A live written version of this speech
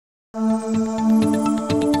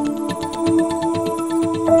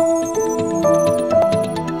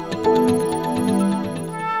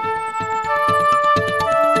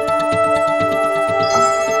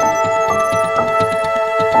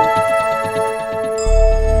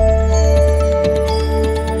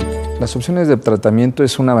Las opciones de tratamiento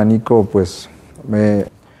es un abanico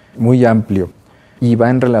muy amplio y va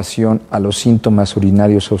en relación a los síntomas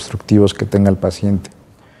urinarios obstructivos que tenga el paciente.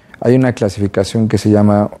 Hay una clasificación que se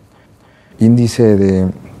llama un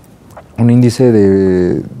índice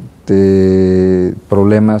de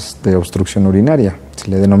problemas de obstrucción urinaria, se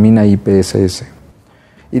le denomina IPSS.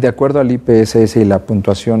 Y de acuerdo al IPSS y la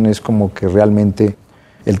puntuación es como que realmente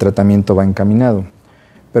el tratamiento va encaminado.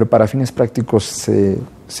 Pero para fines prácticos se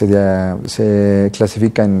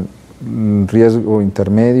clasifica en riesgo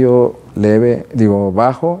intermedio,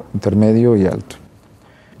 bajo, intermedio y alto.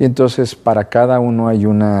 Y entonces para cada uno hay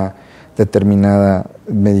una determinada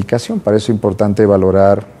medicación. Para eso es importante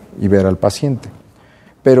valorar y ver al paciente.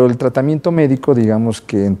 Pero el tratamiento médico, digamos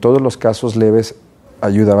que en todos los casos leves,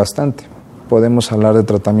 ayuda bastante. Podemos hablar de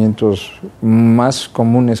tratamientos más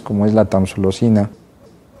comunes como es la tamsulosina,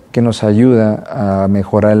 que nos ayuda a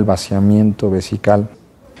mejorar el vaciamiento vesical,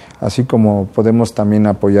 así como podemos también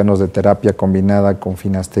apoyarnos de terapia combinada con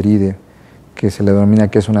finasteride, que se le denomina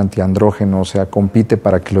que es un antiandrógeno, o sea, compite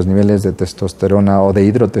para que los niveles de testosterona o de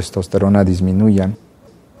hidrotestosterona disminuyan.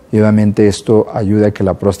 Y obviamente esto ayuda a que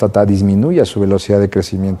la próstata disminuya su velocidad de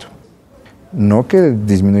crecimiento. No que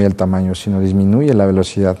disminuya el tamaño, sino disminuye la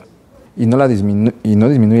velocidad. Y no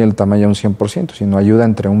disminuye el tamaño a un 100%, sino ayuda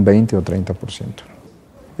entre un 20 o 30%.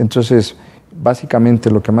 Entonces, básicamente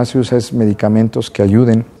lo que más se usa es medicamentos que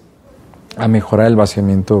ayuden a mejorar el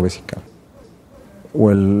vaciamiento vesical o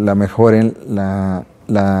mejoren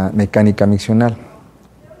la mecánica miccional.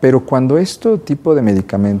 Pero cuando este tipo de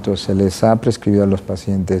medicamentos se les ha prescribido a los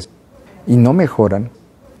pacientes y no mejoran,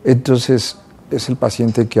 entonces es el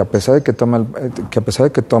paciente que a pesar de que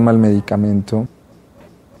toma el medicamento,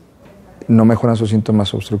 no mejoran sus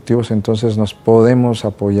síntomas obstructivos, entonces nos podemos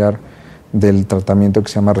apoyar del tratamiento que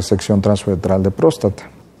se llama resección transuretral de próstata,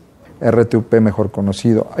 RTUP mejor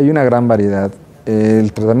conocido. Hay una gran variedad.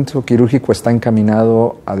 El tratamiento quirúrgico está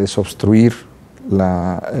encaminado a desobstruir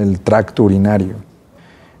el tracto urinario,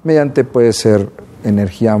 mediante puede ser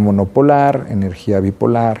energía monopolar, energía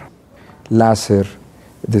bipolar, láser,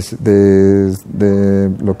 de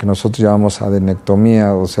lo que nosotros llamamos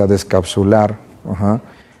adenectomía, o sea, descapsular,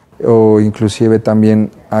 o inclusive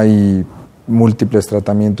también hay múltiples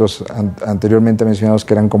tratamientos anteriormente mencionados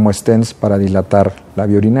que eran como stents para dilatar la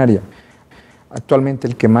vía urinaria. Actualmente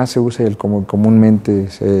el que más se usa y el como comúnmente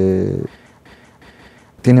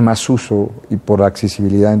tiene más uso y por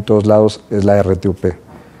accesibilidad en todos lados es la RTUP,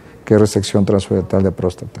 que es resección transuretral de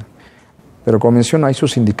próstata. Pero como menciono, hay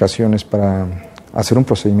sus indicaciones para hacer un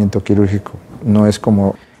procedimiento quirúrgico. No es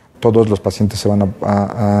como todos los pacientes se van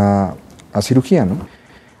a cirugía, ¿no?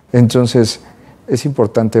 Entonces, es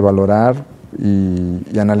importante valorar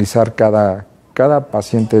y analizar cada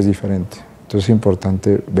paciente es diferente. Entonces, es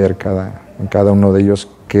importante ver en cada uno de ellos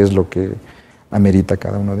qué es lo que amerita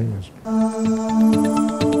cada uno de ellos.